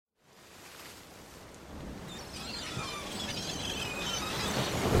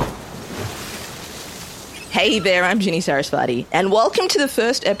Hey there, I'm Ginny Sarasvati, and welcome to the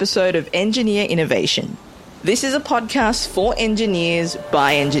first episode of Engineer Innovation. This is a podcast for engineers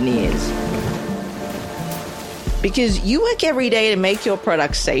by engineers. Because you work every day to make your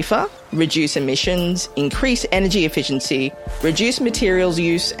products safer, reduce emissions, increase energy efficiency, reduce materials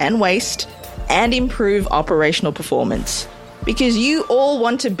use and waste, and improve operational performance. Because you all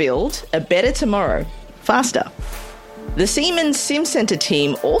want to build a better tomorrow, faster. The Siemens SimCenter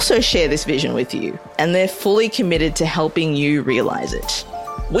team also share this vision with you, and they're fully committed to helping you realise it.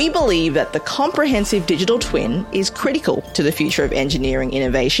 We believe that the comprehensive digital twin is critical to the future of engineering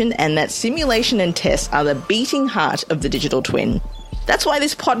innovation, and that simulation and tests are the beating heart of the digital twin. That's why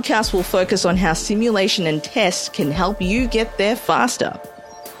this podcast will focus on how simulation and tests can help you get there faster.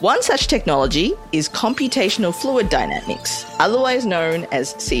 One such technology is computational fluid dynamics, otherwise known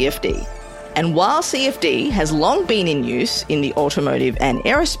as CFD. And while CFD has long been in use in the automotive and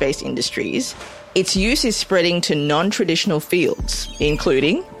aerospace industries, its use is spreading to non-traditional fields,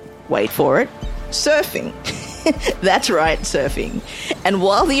 including, wait for it, surfing. That's right, surfing. And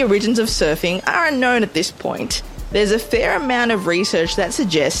while the origins of surfing are unknown at this point, there's a fair amount of research that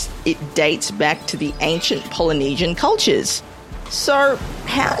suggests it dates back to the ancient Polynesian cultures. So,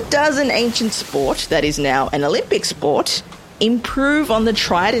 how does an ancient sport that is now an Olympic sport improve on the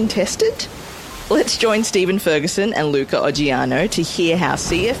tried and tested? Let's join Stephen Ferguson and Luca Oggiano to hear how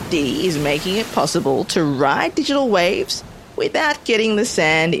CFD is making it possible to ride digital waves without getting the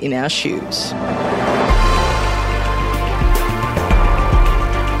sand in our shoes.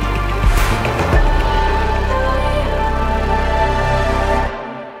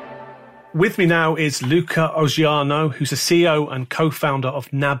 With me now is Luca Oggiano, who's a CEO and co-founder of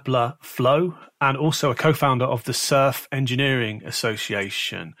Nabla Flow and also a co-founder of the Surf Engineering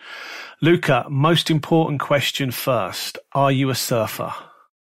Association. Luca, most important question first. Are you a surfer?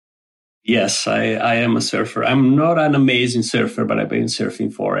 Yes, I am a surfer. I'm not an amazing surfer, but I've been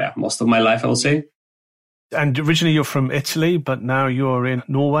surfing for most of my life, I would say. And originally you're from Italy, but now you're in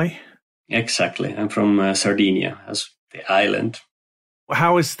Norway? Exactly. I'm from Sardinia, as the island.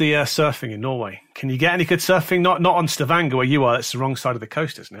 How is the surfing in Norway? Can you get any good surfing? Not on Stavanger where you are. It's the wrong side of the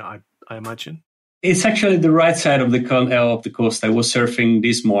coast, isn't it? I imagine. It's actually the right side of the coast. I was surfing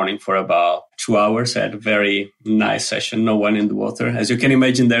this morning for about 2 hours. I had a very nice session. No one in the water. As you can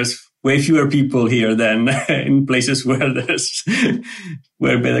imagine, there's way fewer people here than in places where there's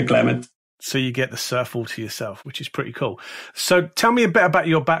better climate. So you get the surf all to yourself, which is pretty cool. So tell me a bit about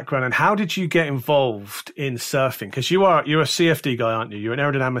your background and how did you get involved in surfing? Because you're a CFD guy, aren't you? You're an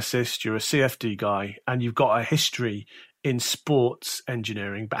aerodynamicist, you're a CFD guy, and you've got a history in sports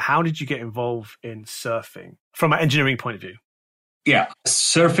engineering. But how did you get involved in surfing from an engineering point of view? Yeah,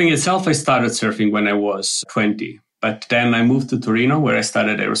 surfing itself, I started surfing when I was 20. But then I moved to Torino where I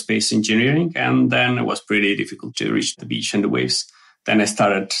studied aerospace engineering. And then it was pretty difficult to reach the beach and the waves. Then I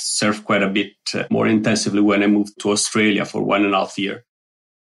started to surf quite a bit more intensively when I moved to Australia for 1.5 years.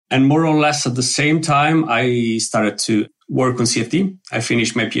 And more or less at the same time, I started to work on CFD. I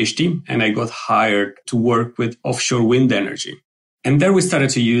finished my PhD and I got hired to work with offshore wind energy. And there we started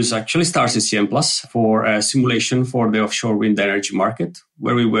to use actually StarCCM Plus for a simulation for the offshore wind energy market,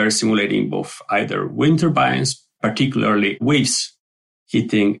 where we were simulating both either wind turbines, particularly waves,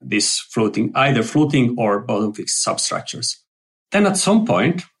 hitting these either floating or bottom fixed substructures. Then at some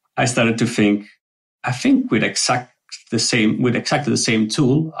point, I started to think, I think with exactly the same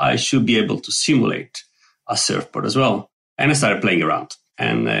tool, I should be able to simulate a surfboard as well. And I started playing around.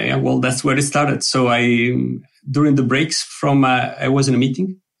 And that's where it started. So during the breaks I was in a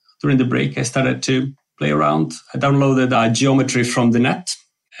meeting. During the break, I started to play around. I downloaded a geometry from the net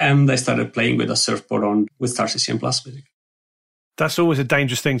and I started playing with a surfboard with StarCCM Plus, basically. That's always a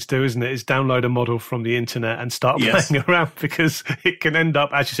dangerous thing to do, isn't it? Is download a model from the internet and start playing around because it can end up,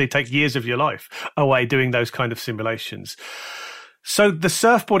 as you say, take years of your life away doing those kind of simulations. So the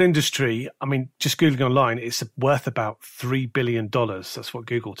surfboard industry, I mean, just Googling online, it's worth about $3 billion. That's what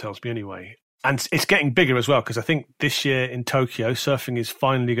Google tells me anyway. And it's getting bigger as well because I think this year in Tokyo, surfing is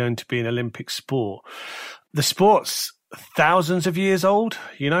finally going to be an Olympic sport. The sport's thousands of years old,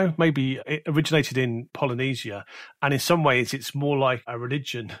 maybe it originated in Polynesia. And in some ways, it's more like a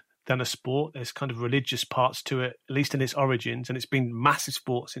religion than a sport. There's kind of religious parts to it, at least in its origins. And it's been massive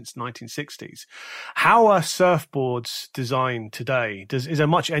sport since 1960s. How are surfboards designed today? Is there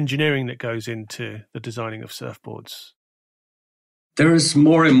much engineering that goes into the designing of surfboards? There is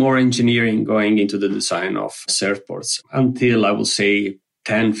more and more engineering going into the design of surfboards. Until, I will say,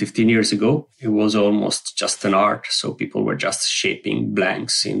 10, 15 years ago, it was almost just an art. So people were just shaping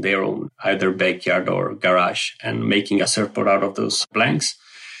blanks in their own either backyard or garage and making a surfboard out of those blanks.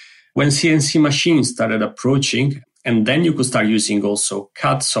 When CNC machines started approaching, and then you could start using also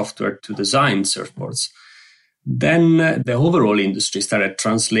CAD software to design surfboards, then the overall industry started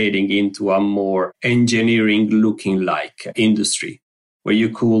translating into a more engineering-looking like industry, where you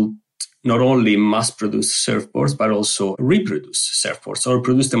could not only mass-produce surfboards, but also reproduce surfboards, or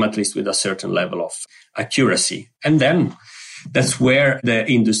produce them at least with a certain level of accuracy. And then that's where the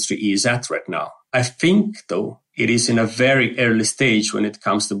industry is at right now. I think, though, it is in a very early stage when it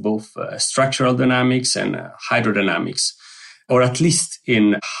comes to both structural dynamics and hydrodynamics, or at least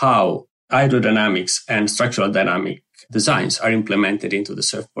in how hydrodynamics and structural dynamic designs are implemented into the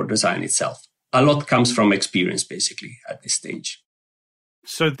surfboard design itself. A lot comes from experience, basically, at this stage.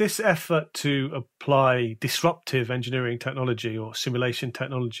 So this effort to apply disruptive engineering technology or simulation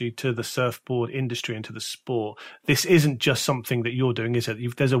technology to the surfboard industry and to the sport, this isn't just something that you're doing, is it?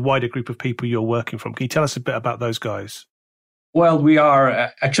 There's a wider group of people you're working from. Can you tell us a bit about those guys? Well, we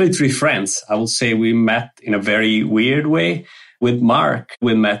are actually three friends. I will say we met in a very weird way. With Mark,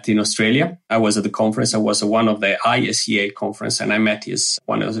 we met in Australia. I was at the conference. I was at one of the ISEA conference, and I met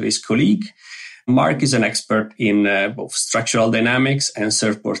one of his colleagues. Mark is an expert in both structural dynamics and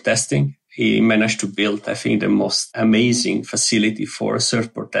surfboard testing. He managed to build, I think, the most amazing facility for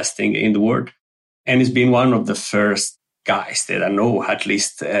surfboard testing in the world. And he's been one of the first guys that I know, at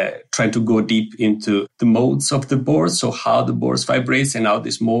least, trying to go deep into the modes of the board. So how the boards vibrates and how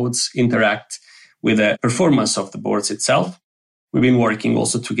these modes interact with the performance of the boards itself. We've been working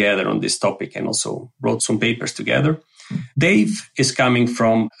also together on this topic and also wrote some papers together. Dave is coming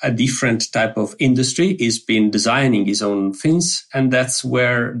from a different type of industry. He's been designing his own things, and that's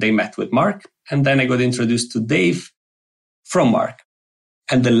where they met with Mark. And then I got introduced to Dave from Mark.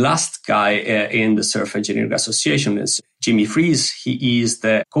 And the last guy in the Surf Engineering Association is Jimmy Fries. He is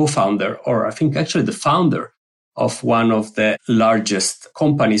the co-founder, or I think actually the founder of one of the largest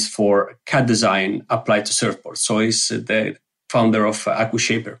companies for CAD design applied to surfboards. So he's the founder of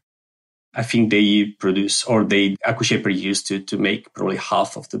AccuShaper. I think they produce, or AccuShaper used to make probably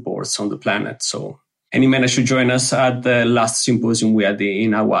half of the boards on the planet. So, and he managed to join us at the last symposium we had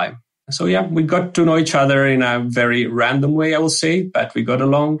in Hawaii. So yeah, we got to know each other in a very random way, I will say, but we got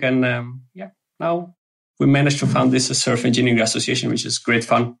along, and now we managed to found this Surf Engineering Association, which is great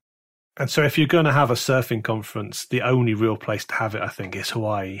fun. And so if you're going to have a surfing conference, the only real place to have it, I think, is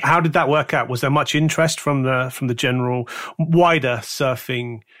Hawaii. How did that work out? Was there much interest from the general wider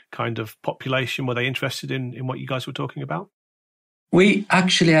surfing kind of population? Were they interested in what you guys were talking about? We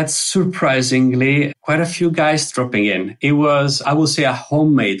actually had, surprisingly, quite a few guys dropping in. It was, I will say, a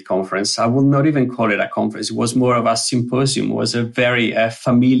homemade conference. I will not even call it a conference. It was more of a symposium. It was a very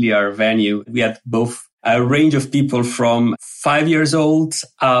familiar venue. We had both a range of people from 5 years old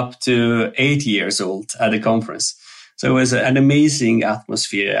up to 80 years old at the conference. So it was an amazing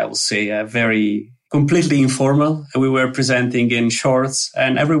atmosphere, I will say, very completely informal. We were presenting in shorts,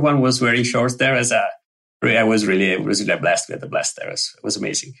 and everyone was wearing shorts there. I was really blessed. We had a blast there. It was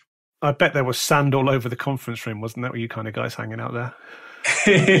amazing. I bet there was sand all over the conference room, wasn't that? Were you kind of guys hanging out there?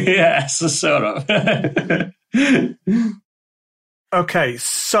 Yes, sort of. Okay,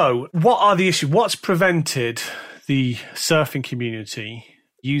 so what are the issues? What's prevented the surfing community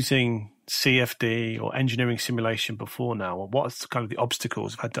using CFD or engineering simulation before now? Or what's kind of the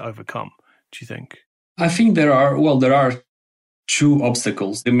obstacles we've had to overcome, do you think? I think there are two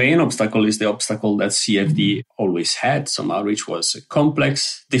obstacles. The main obstacle is the obstacle that CFD always had somehow, which was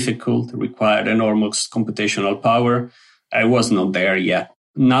complex, difficult, required enormous computational power. I was not there yet.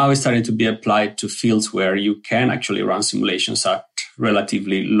 Now it's starting to be applied to fields where you can actually run simulations at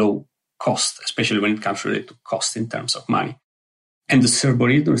relatively low cost, especially when it comes related to cost in terms of money. And the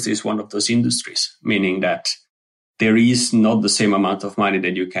surfboard industry is one of those industries, meaning that there is not the same amount of money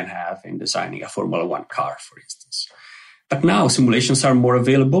that you can have in designing a Formula One car, for instance. But now simulations are more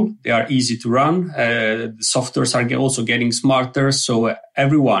available. They are easy to run. The softwares are also getting smarter. So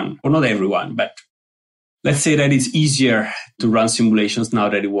everyone, or not everyone, but let's say that it's easier to run simulations now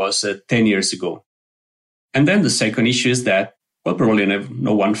than it was 10 years ago. And then the second issue is that, well, probably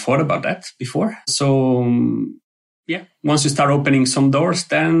no one thought about that before. So, once you start opening some doors,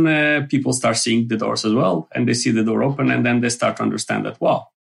 then people start seeing the doors as well. And they see the door open, and then they start to understand that, wow,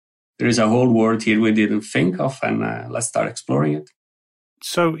 there is a whole world here we didn't think of, and let's start exploring it.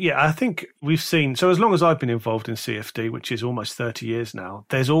 So, yeah, I think we've seen, so as long as I've been involved in CFD, which is almost 30 years now,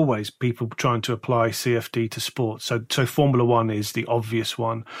 there's always people trying to apply CFD to sports. So Formula One is the obvious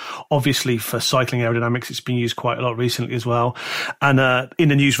one. Obviously, for cycling aerodynamics, it's been used quite a lot recently as well. And in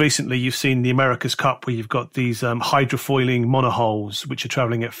the news recently, you've seen the America's Cup where you've got these hydrofoiling monohulls, which are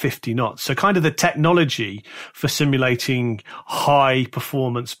traveling at 50 knots. So kind of the technology for simulating high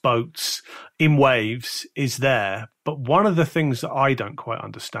performance boats in waves is there. But one of the things that I don't quite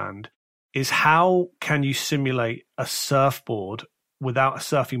understand is how can you simulate a surfboard without a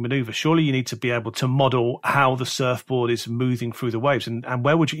surfing maneuver? Surely you need to be able to model how the surfboard is moving through the waves. And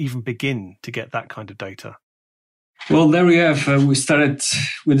where would you even begin to get that kind of data? Well, there we have. We decided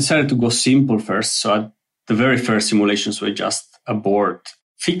to go simple first. So the very first simulations were just a board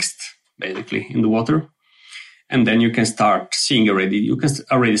fixed, basically, in the water. And then you can start seeing you can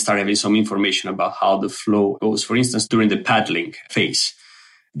already start having some information about how the flow goes, for instance, during the paddling phase.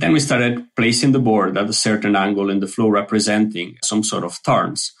 Then we started placing the board at a certain angle in the flow representing some sort of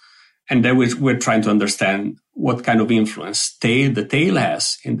turns. And then we're trying to understand what kind of influence the tail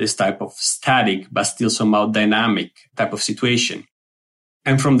has in this type of static, but still somehow dynamic type of situation.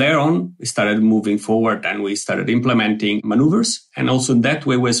 And from there on, we started moving forward and we started implementing maneuvers. And also that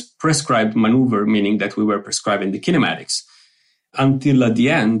way was prescribed maneuver, meaning that we were prescribing the kinematics. Until at the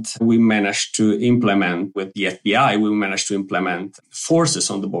end, we managed to implement with the FBI, we managed to implement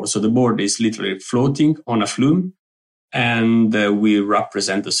forces on the board. So the board is literally floating on a flume and we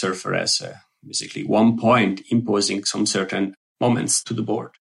represent the surfer as basically one point imposing some certain moments to the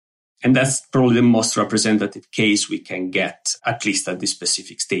board. And that's probably the most representative case we can get, at least at this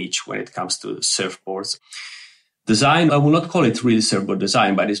specific stage when it comes to surfboards. Design, I will not call it really surfboard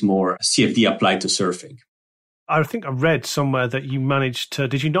design, but it's more CFD applied to surfing. I think I read somewhere that you managed to,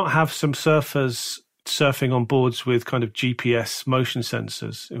 did you not have some surfers surfing on boards with kind of GPS motion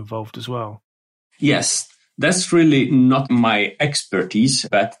sensors involved as well? Yes, that's really not my expertise,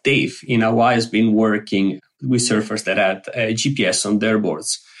 but Dave in Hawaii has been working with surfers that had GPS on their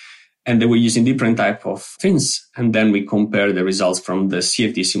boards. And they were using different type of fins. And then we compared the results from the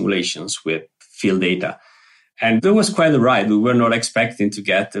CFD simulations with field data. And that was quite a ride. We were not expecting to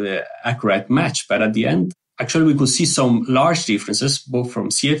get the accurate match. But at the end, actually, we could see some large differences, both from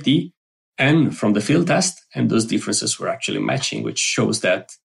CFD and from the field test. And those differences were actually matching, which shows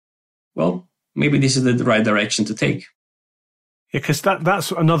that, well, maybe this is the right direction to take. Yeah, because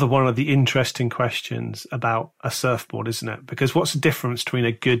that's another one of the interesting questions about a surfboard, isn't it? Because what's the difference between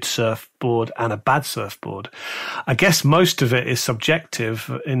a good surfboard and a bad surfboard? I guess most of it is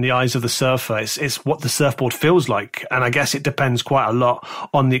subjective in the eyes of the surfer. It's what the surfboard feels like. And I guess it depends quite a lot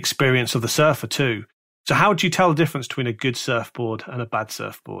on the experience of the surfer too. So how do you tell the difference between a good surfboard and a bad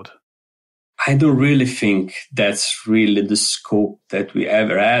surfboard? I don't really think that's really the scope that we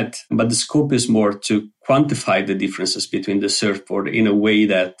ever had, but the scope is more to quantify the differences between the surfboard in a way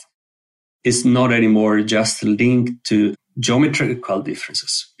that is not anymore just linked to geometrical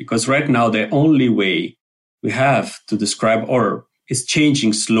differences. Because right now, the only way we have to describe, or it's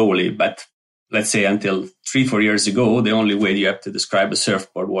changing slowly, but let's say until 3-4 years ago, the only way you have to describe a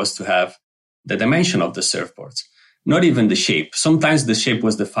surfboard was to have the dimension of the surfboards. Not even the shape. Sometimes the shape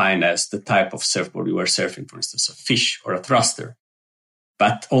was defined as the type of surfboard you were surfing, for instance, a fish or a thruster.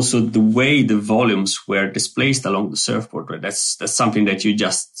 But also the way the volumes were displaced along the surfboard, right? That's something that you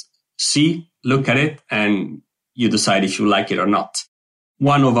just see, look at it, and you decide if you like it or not.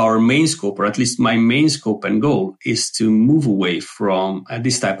 One of our main scope, or at least my main scope and goal, is to move away from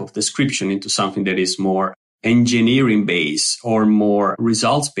this type of description into something that is more engineering-based or more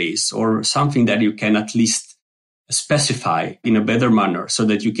results-based, or something that you can at least specify in a better manner so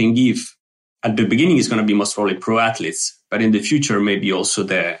that you can give, at the beginning it's going to be most probably pro athletes, but in the future maybe also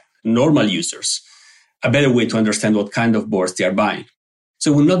the normal users, a better way to understand what kind of boards they are buying.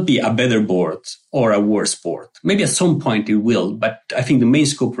 So it will not be a better board or a worse board. Maybe at some point it will, but I think the main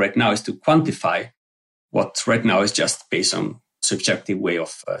scope right now is to quantify what right now is just based on subjective way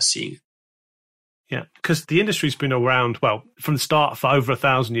of seeing it. Yeah, because the industry's been around, well, from the start for over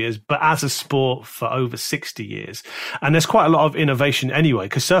 1,000 years, but as a sport for over 60 years. And there's quite a lot of innovation anyway,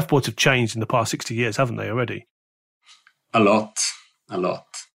 because surfboards have changed in the past 60 years, haven't they already? A lot.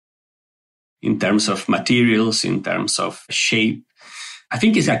 In terms of materials, in terms of shape. I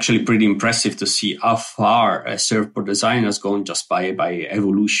think it's actually pretty impressive to see how far a surfboard design has gone just by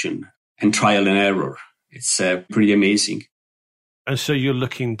evolution and trial and error. It's pretty amazing. And so you're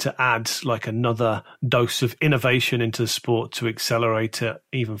looking to add like another dose of innovation into the sport to accelerate it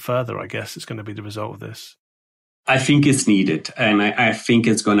even further, I guess, is going to be the result of this. I think it's needed, and I think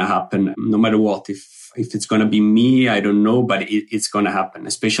it's going to happen no matter what. If it's going to be me, I don't know, but it's going to happen,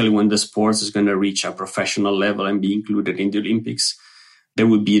 especially when the sports is going to reach a professional level and be included in the Olympics. There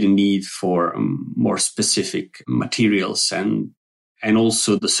will be the need for more specific materials, and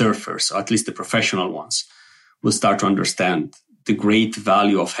also the surfers, or at least the professional ones, will start to understand the great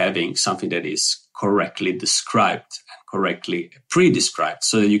value of having something that is correctly described and correctly pre-described,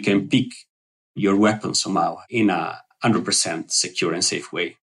 so that you can pick your weapon somehow in a 100% secure and safe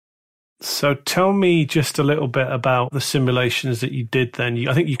way. So tell me just a little bit about the simulations that you did then.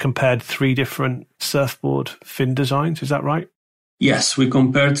 I think you compared 3 different surfboard fin designs. Is that right? Yes, we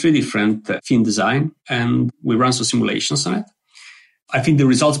compared 3 different fin design, and we ran some simulations on it. I think the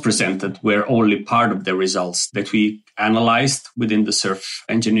results presented were only part of the results that we analyzed within the Surf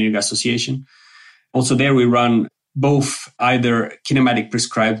Engineering Association. Also there we run both either kinematic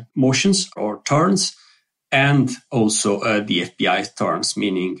prescribed motions or turns, and also the FBI turns,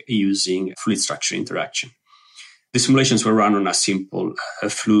 meaning using fluid structure interaction. The simulations were run on a simple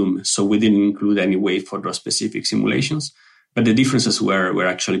flume, so we didn't include any wave for those specific simulations, but the differences were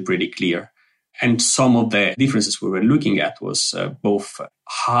actually pretty clear. And some of the differences we were looking at was both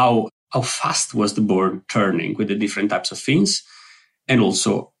how fast was the board turning with the different types of fins, and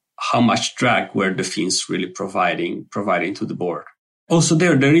also how much drag were the fins really providing to the board. Also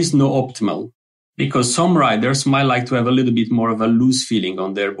there is no optimal, because some riders might like to have a little bit more of a loose feeling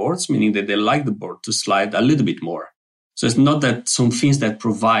on their boards, meaning that they like the board to slide a little bit more. So it's not that some fins that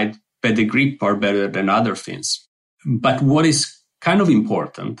provide better grip are better than other fins. But what is kind of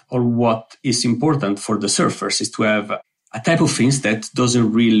important, or what is important for the surfers, is to have a type of fins that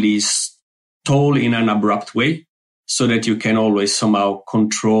doesn't really stall in an abrupt way, so that you can always somehow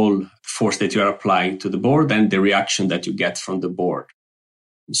control the force that you are applying to the board and the reaction that you get from the board.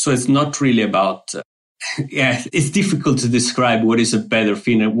 So it's not really about, it's difficult to describe what is a better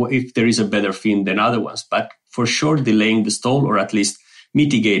fin and if there is a better fin than other ones. But for sure, delaying the stall, or at least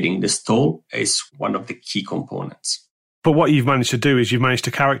mitigating the stall, is one of the key components. But what you've managed to do is you've managed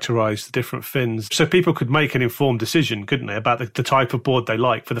to characterize the different fins so people could make an informed decision, couldn't they, about the type of board they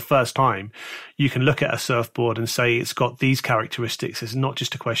like. For the first time, you can look at a surfboard and say it's got these characteristics. It's not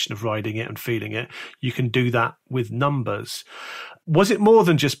just a question of riding it and feeling it. You can do that with numbers. Was it more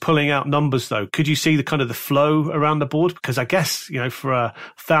than just pulling out numbers, though? Could you see the kind of the flow around the board? Because I guess, for a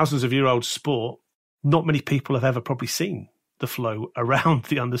thousands of year old sport, not many people have ever probably seen the flow around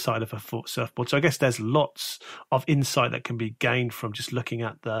the underside of a surfboard. So I guess there's lots of insight that can be gained from just looking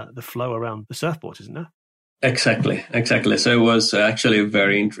at the flow around the surfboard, isn't there? Exactly. So it was actually a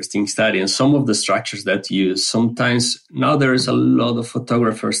very interesting study. And some of the structures that you use, sometimes now there is a lot of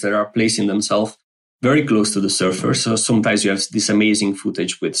photographers that are placing themselves very close to the surfers. So sometimes you have this amazing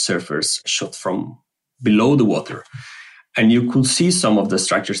footage with surfers shot from below the water. And you could see some of the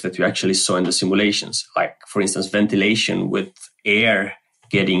structures that you actually saw in the simulations, like, for instance, ventilation with air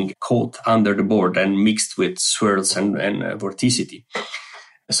getting caught under the board and mixed with swirls and vorticity.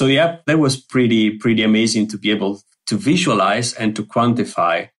 So, yeah, that was pretty amazing to be able to visualize and to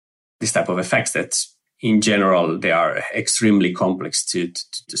quantify this type of effects that, in general, they are extremely complex to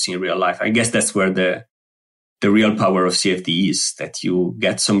see in real life. I guess that's where the real power of CFD is, that you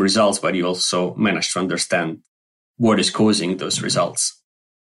get some results, but you also manage to understand what is causing those results.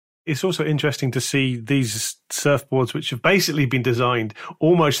 It's also interesting to see these surfboards, which have basically been designed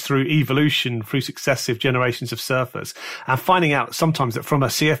almost through evolution, through successive generations of surfers, and finding out sometimes that from a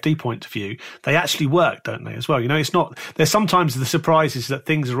CFD point of view, they actually work, don't they, as well? It's not, there's sometimes the surprises that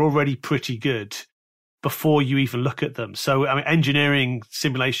things are already pretty good before you even look at them. So, engineering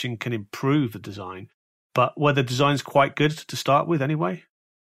simulation can improve the design, but were the designs quite good to start with anyway?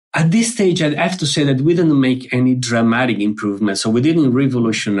 At this stage, I have to say that we didn't make any dramatic improvements, so we didn't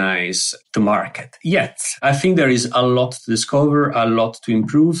revolutionize the market yet. I think there is a lot to discover, a lot to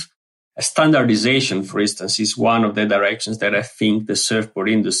improve. Standardization, for instance, is one of the directions that I think the surfboard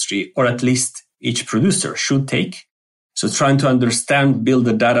industry, or at least each producer, should take. So trying to understand, build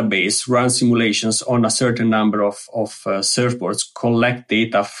a database, run simulations on a certain number of surfboards, collect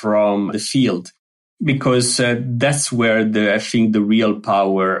data from the field. Because that's where I think the real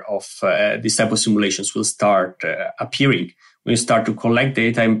power of this type of simulations will start appearing. When you start to collect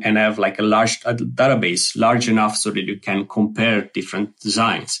data and have like a large database, large enough so that you can compare different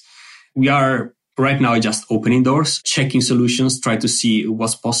designs. We are right now just opening doors, checking solutions, try to see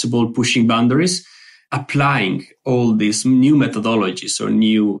what's possible, pushing boundaries, applying all these new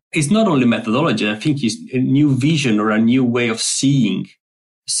methodologies it's not only methodology, I think it's a new vision or a new way of seeing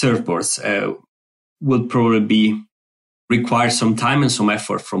surfboards. Will probably be requires some time and some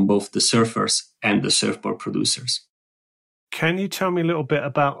effort from both the surfers and the surfboard producers. Can you tell me a little bit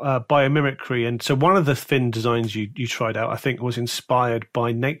about biomimicry? And so one of the fin designs you tried out, I think, was inspired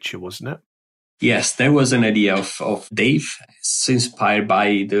by nature, wasn't it? Yes, there was an idea of Dave. It's inspired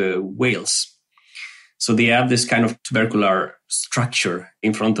by the whales. So they have this kind of tubercular structure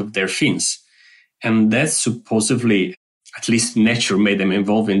in front of their fins. And that supposedly, at least nature made them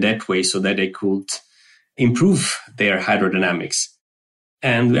evolve in that way so that they could improve their hydrodynamics.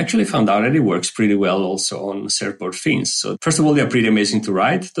 And we actually found out that it works pretty well also on surfboard fins. So first of all, they are pretty amazing to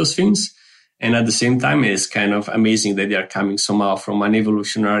ride, those fins. And at the same time, it's kind of amazing that they are coming somehow from an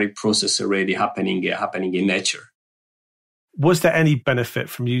evolutionary process already happening in nature. Was there any benefit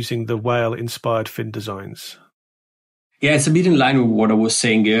from using the whale-inspired fin designs? Yeah, it's a bit in line with what I was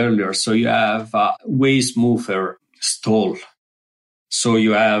saying earlier. So you have waves mover stall. So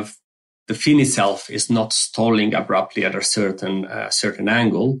you have the fin itself is not stalling abruptly at a certain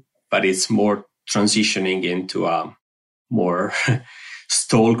angle, but it's more transitioning into a more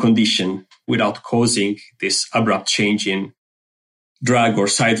stall condition without causing this abrupt change in drag or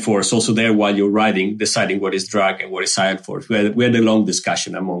side force. Also there while you're riding, deciding what is drag and what is side force. We had a long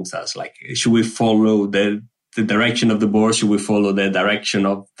discussion amongst us, like, should we follow the direction of the board? Should we follow the direction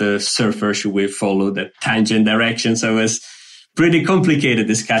of the surfer? Should we follow the tangent direction? So it was pretty complicated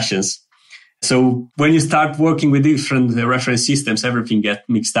discussions. So when you start working with different reference systems, everything gets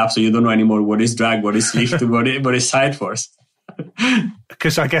mixed up. So you don't know anymore what is drag, what is lift, what is side force.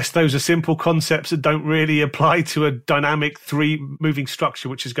 Because I guess those are simple concepts that don't really apply to a dynamic moving structure,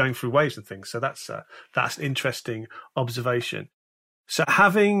 which is going through waves and things. So that's an interesting observation. So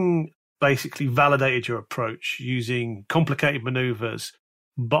having basically validated your approach using complicated maneuvers,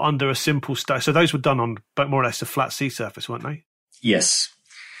 but under a simple so those were done on more or less a flat sea surface, weren't they? Yes.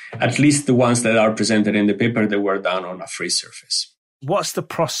 At least the ones that are presented in the paper, they were done on a free surface. What's the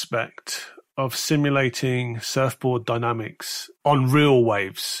prospect of simulating surfboard dynamics on real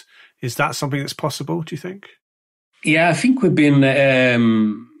waves? Is that something that's possible, do you think? Yeah, I think we've been...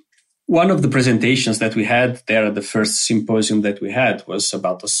 one of the presentations that we had there at the first symposium that we had was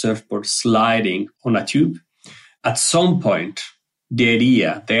about a surfboard sliding on a tube. At some point, the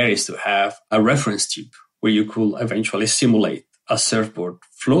idea there is to have a reference tube where you could eventually simulate a surfboard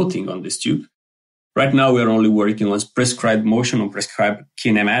floating on this tube. Right now, we are only working on prescribed motion, on prescribed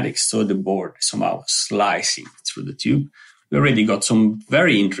kinematics, so the board is somehow slicing through the tube. We already got some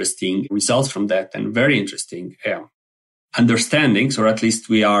very interesting results from that and very interesting understandings, or at least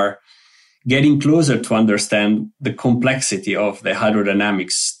we are getting closer to understand the complexity of the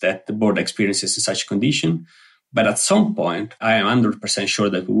hydrodynamics that the board experiences in such a condition. But at some point, I am 100% sure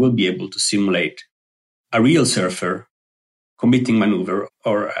that we will be able to simulate a real surfer committing maneuver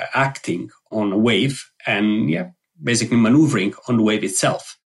or acting on a wave and basically maneuvering on the wave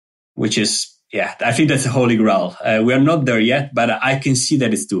itself, which is, I think that's the holy grail. We are not there yet, but I can see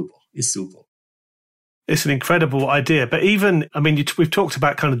that it's doable. It's doable. It's an incredible idea. But even, we've talked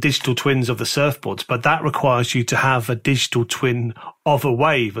about kind of digital twins of the surfboards, but that requires you to have a digital twin of a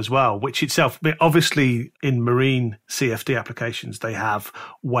wave as well, which itself, obviously in marine CFD applications, they have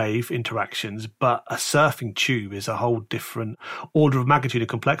wave interactions, but a surfing tube is a whole different order of magnitude of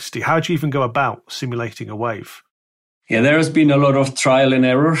complexity. How do you even go about simulating a wave? Yeah, there has been a lot of trial and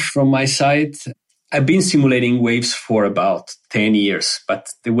error from my side. I've been simulating waves for about 10 years, but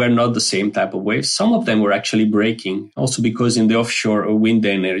they were not the same type of waves. Some of them were actually breaking, also because in the offshore wind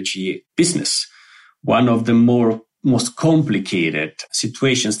energy business, one of the most complicated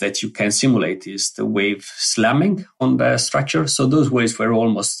situations that you can simulate is the wave slamming on the structure. So those waves were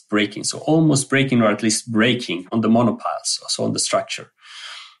almost breaking. So almost breaking, or at least breaking on the monopiles, also on the structure.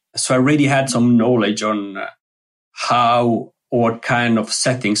 So I already had some knowledge on how or what kind of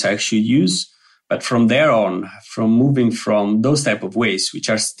settings I should use. But from there on, from moving from those type of waves, which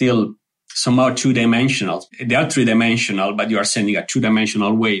are still somehow two-dimensional, they are three-dimensional, but you are sending a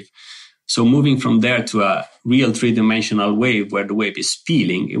two-dimensional wave. So moving from there to a real three-dimensional wave where the wave is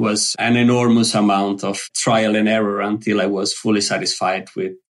peeling, it was an enormous amount of trial and error until I was fully satisfied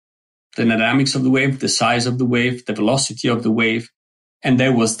with the dynamics of the wave, the size of the wave, the velocity of the wave. And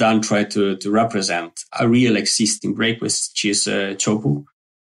that was done try to represent a real existing break, which is Chopu.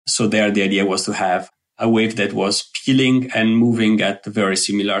 So there the idea was to have a wave that was peeling and moving at a very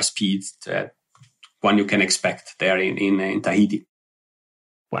similar speed that one you can expect there in Tahiti.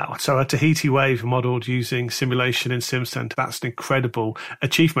 Wow. So a Tahiti wave modeled using simulation in SimCenter, that's an incredible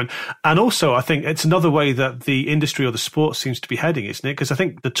achievement. And also, I think it's another way that the industry or the sport seems to be heading, isn't it? Because I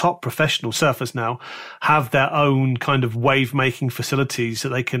think the top professional surfers now have their own kind of wave making facilities that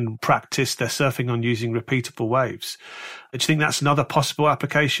they can practice their surfing on using repeatable waves. Do you think that's another possible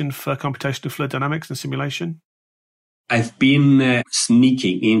application for computational fluid dynamics and simulation? I've been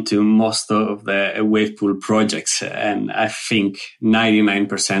sneaking into most of the wave pool projects, and I think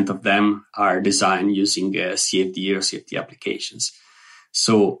 99% of them are designed using CFD or CFD applications.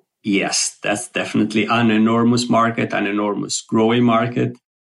 So yes, that's definitely an enormous market, an enormous growing market.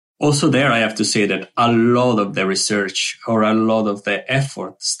 Also there, I have to say that a lot of the research or a lot of the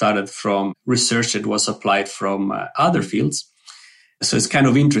effort started from research that was applied from other fields. So it's kind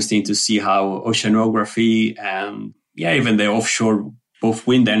of interesting to see how oceanography and even the offshore, both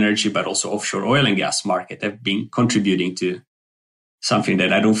wind energy, but also offshore oil and gas market have been contributing to something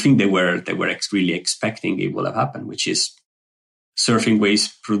that I don't think they were really expecting it will have happened, which is surfing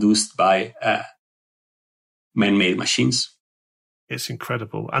waves produced by man-made machines. It's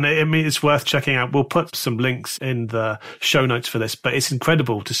incredible. And I mean, it's worth checking out. We'll put some links in the show notes for this, but it's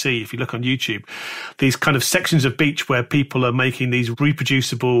incredible to see, if you look on YouTube, these kind of sections of beach where people are making these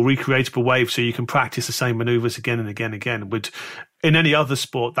reproducible, recreatable waves so you can practice the same maneuvers again and again and again. In any other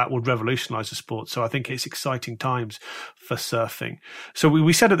sport, that would revolutionize the sport. So I think it's exciting times for surfing. So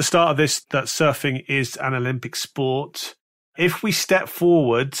we said at the start of this that surfing is an Olympic sport. If we step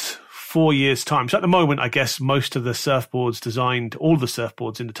forward 4 years' time. So at the moment, I guess most of the surfboards designed, all the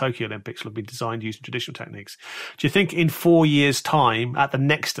surfboards in the Tokyo Olympics will have been designed using traditional techniques. Do you think in 4 years' time, at the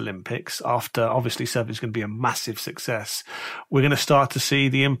next Olympics, after obviously surfing is going to be a massive success, we're going to start to see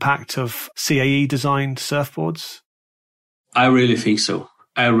the impact of CAE designed surfboards? I really think so.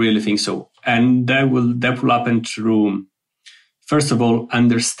 And that will happen through, first of all,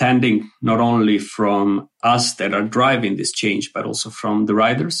 understanding not only from us that are driving this change, but also from the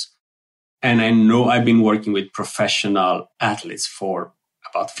riders. And I know I've been working with professional athletes for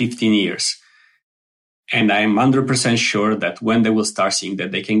about 15 years. And I'm 100% sure that when they will start seeing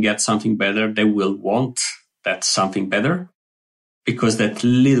that they can get something better, they will want that something better. Because that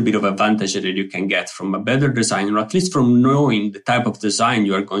little bit of advantage that you can get from a better design, or at least from knowing the type of design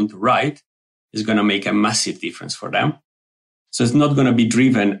you are going to write, is going to make a massive difference for them. So it's not going to be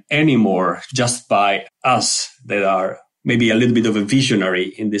driven anymore just by us that are maybe a little bit of a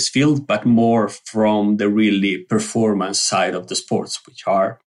visionary in this field, but more from the really performance side of the sports, which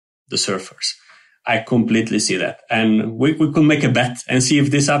are the surfers. I completely see that. And we could make a bet and see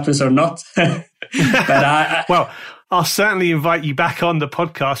if this happens or not. But well, I'll certainly invite you back on the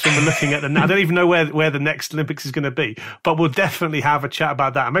podcast when we're looking at I don't even know where the next Olympics is going to be, but we'll definitely have a chat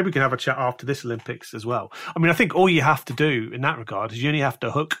about that. And maybe we can have a chat after this Olympics as well. I mean, I think all you have to do in that regard is you only have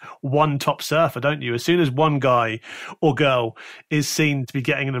to hook one top surfer, don't you? As soon as one guy or girl is seen to be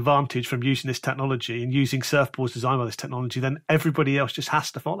getting an advantage from using this technology and using surfboards designed by this technology, then everybody else just has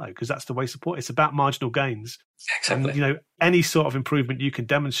to follow, because that's the way support. It's about marginal gains. Exactly. And, any sort of improvement you can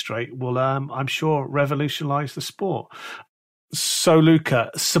demonstrate will, I'm sure, revolutionize the sport. So,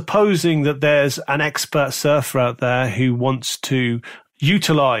 Luca, supposing that there's an expert surfer out there who wants to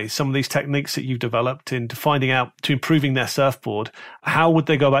utilize some of these techniques that you've developed into to improving their surfboard, how would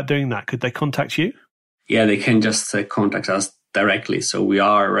they go about doing that? Could they contact you? Yeah, they can just contact us directly. So we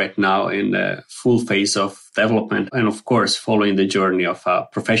are right now in the full phase of development. And of course, following the journey of a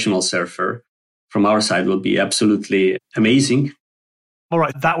professional surfer from our side will be absolutely amazing. All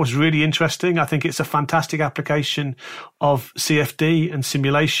right, that was really interesting. I think it's a fantastic application of CFD and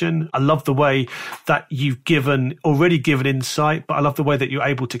simulation. I love the way that you've already given insight, but I love the way that you're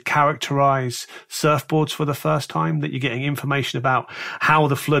able to characterize surfboards for the first time, that you're getting information about how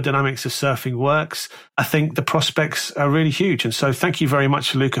the fluid dynamics of surfing works. I think the prospects are really huge. And so thank you very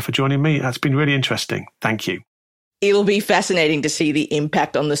much, Luca, for joining me. That's been really interesting. Thank you. It'll be fascinating to see the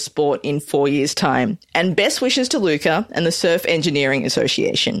impact on the sport in 4 years' time. And best wishes to Luca and the Surf Engineering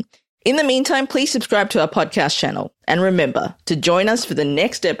Association. In the meantime, please subscribe to our podcast channel. And remember to join us for the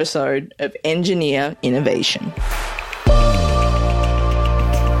next episode of Engineer Innovation.